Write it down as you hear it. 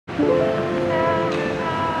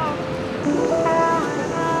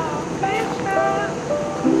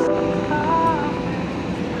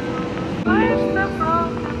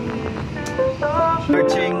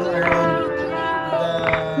Marching around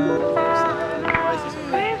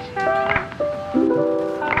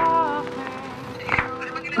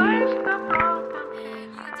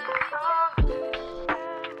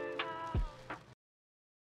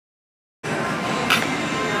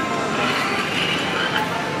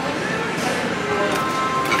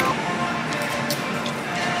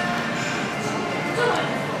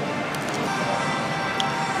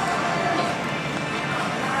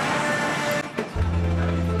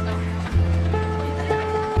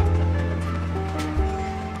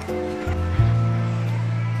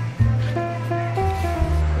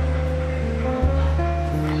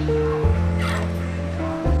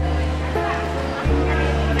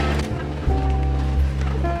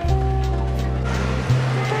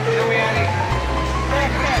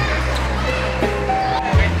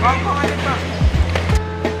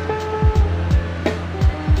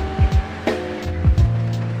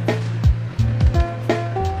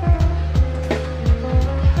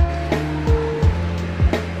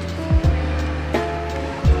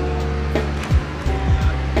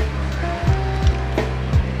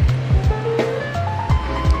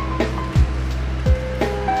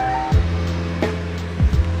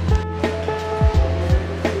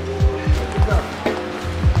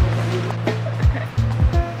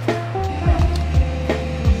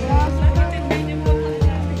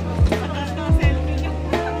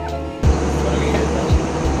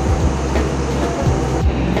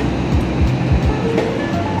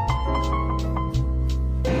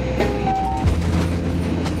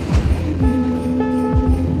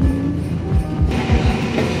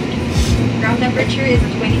temperature is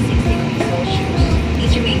 26 degrees Celsius.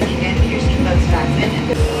 Please remain seated with your seatbelts fastened.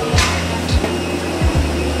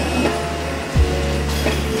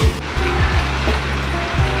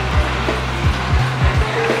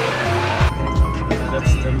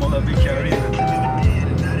 That's the Mojave Carry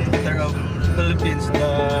of Philippines.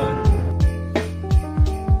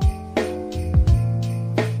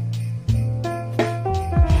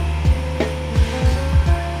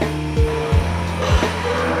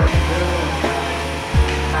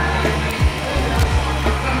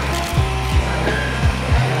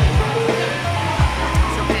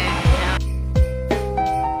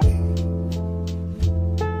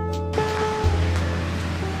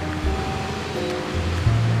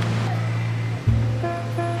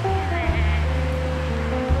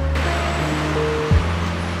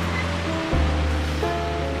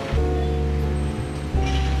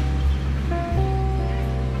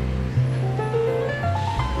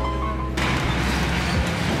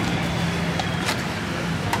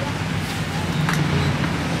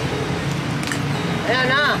 Ayan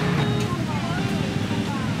na!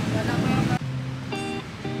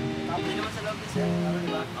 Tapos naman sa loob ni sir.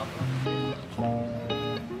 Diba?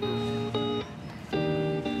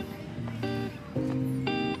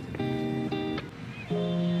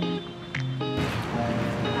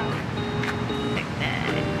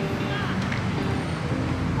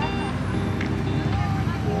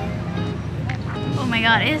 Oh my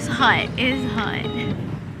god, it's hot. It's hot.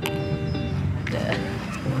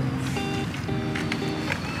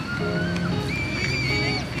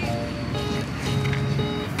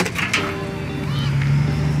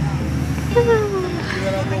 You're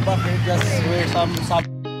gonna go back and just wear some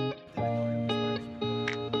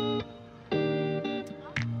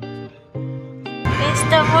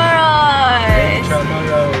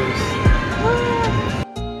Intramuros.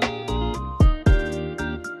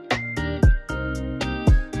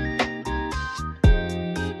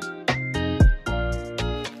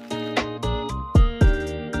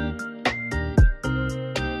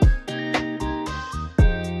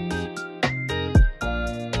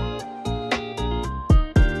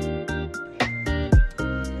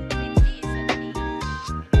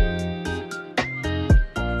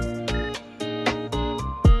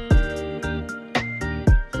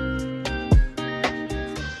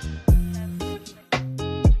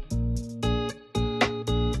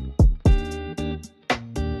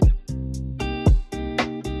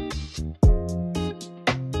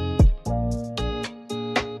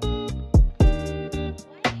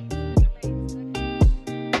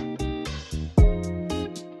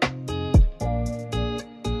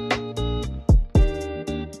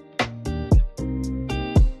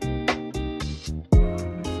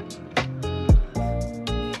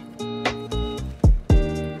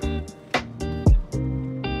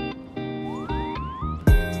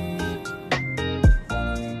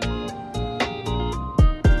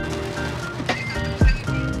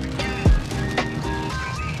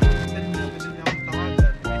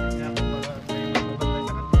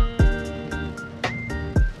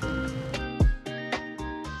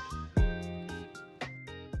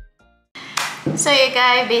 So you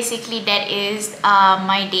guys, basically that is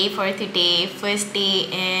my day for today. First day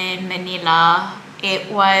in Manila.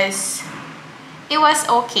 It was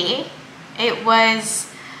okay. It was,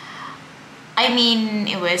 I mean,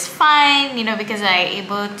 it was fine, you know, because I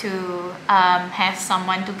able to have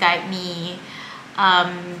someone to guide me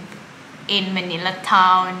in Manila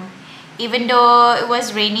town. Even though it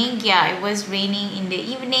was raining, yeah, it was raining in the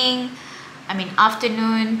evening. I mean,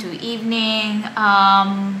 afternoon to evening.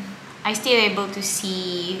 I still able to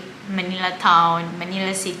see Manila town,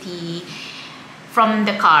 Manila city from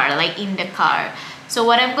the car, like in the car. So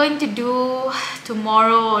what I'm going to do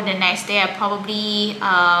tomorrow or the next day, I probably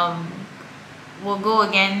will go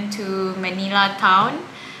again to Manila town,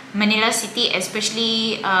 Manila city,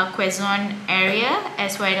 especially Quezon area,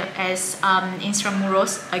 as well as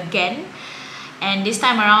Intramuros again. And this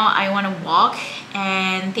time around, I want to walk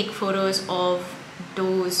and take photos of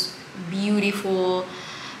those beautiful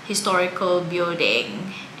historical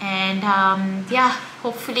building. And yeah,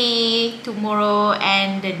 hopefully tomorrow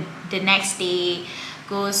and the next day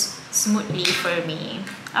goes smoothly for me.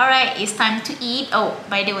 All right, it's time to eat. Oh,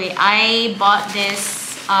 by the way, I bought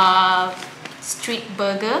this street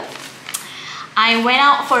burger. I went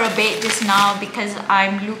out for a bit just now because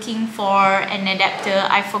I'm looking for an adapter.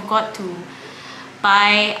 I forgot to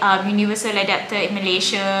buy a universal adapter in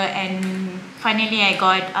Malaysia, and finally I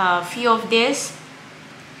got a few of this.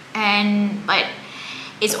 But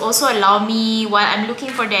it's also allow me, while I'm looking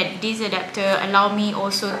for this adapter, allow me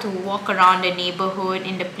also to walk around the neighborhood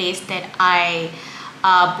in the place that I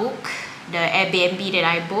book, the Airbnb that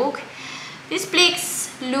I book. This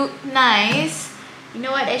place look nice. You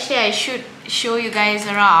know what, actually I should show you guys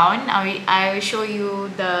around. I will show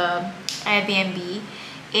you the Airbnb.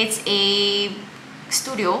 It's a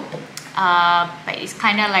studio, but it's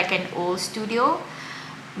kind of like an old studio,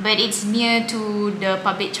 but it's near to the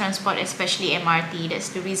public transport, especially MRT. That's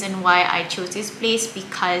the reason why I chose this place,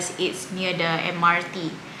 because it's near the MRT.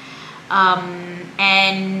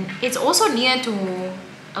 And it's also near to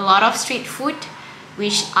a lot of street food,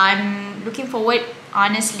 which I'm looking forward,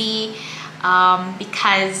 honestly,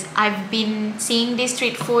 because I've been seeing this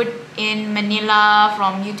street food in Manila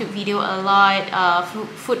from YouTube video a lot,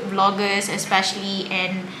 food vloggers especially,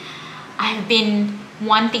 and I've been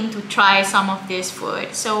wanting to try some of this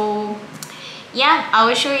food. So yeah, I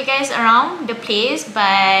will show you guys around the place,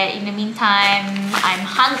 but in the meantime, I'm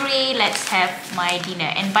hungry. Let's have my dinner.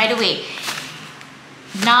 And by the way,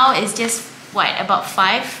 now it's just what, about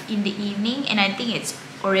 5 in the evening, and I think it's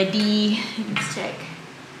already, let's check,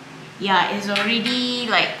 yeah, it's already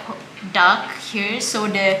like dark here. So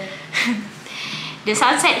the the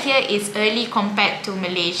sunset here is early compared to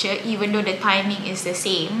Malaysia, even though the timing is the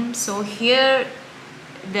same. So here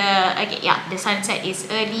the sunset is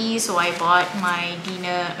early, so I bought my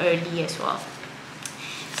dinner early as well.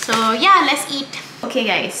 So yeah, let's eat. Okay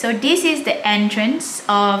guys, so this is the entrance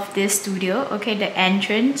of this studio. Okay, the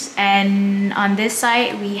entrance, and on this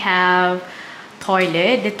side we have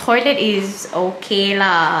toilet. The toilet is okay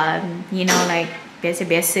lah, you know, like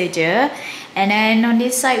biasa-biasa je. And then on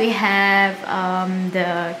this side we have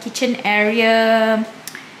the kitchen area.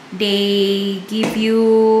 They give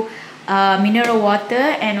you mineral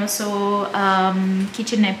water and also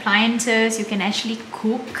kitchen appliances. You can actually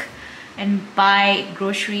cook and buy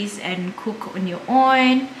groceries and cook on your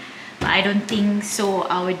own. But I don't think so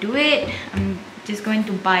I will do it. I'm just going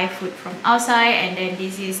to buy food from outside. And then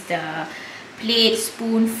this is the plate,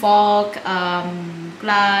 spoon, fork,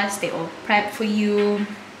 glass. They all prep for you.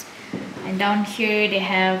 And down here they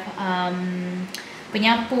have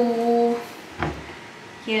penyapu.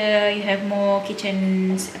 Here you have more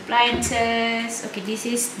kitchen appliances. Okay, this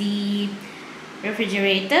is the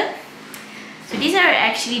refrigerator. So these are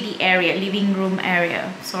actually the area, living room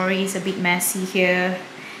area. Sorry, it's a bit messy here.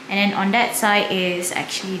 And then on that side is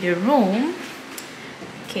actually the room.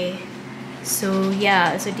 Okay, so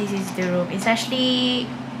yeah, so this is the room. It's actually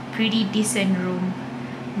pretty decent room.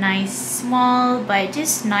 Nice, small, but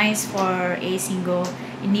just nice for a single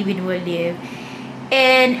individual live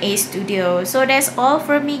in a studio. So that's all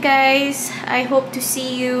from me guys. I hope to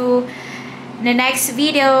see you in the next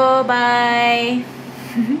video. Bye.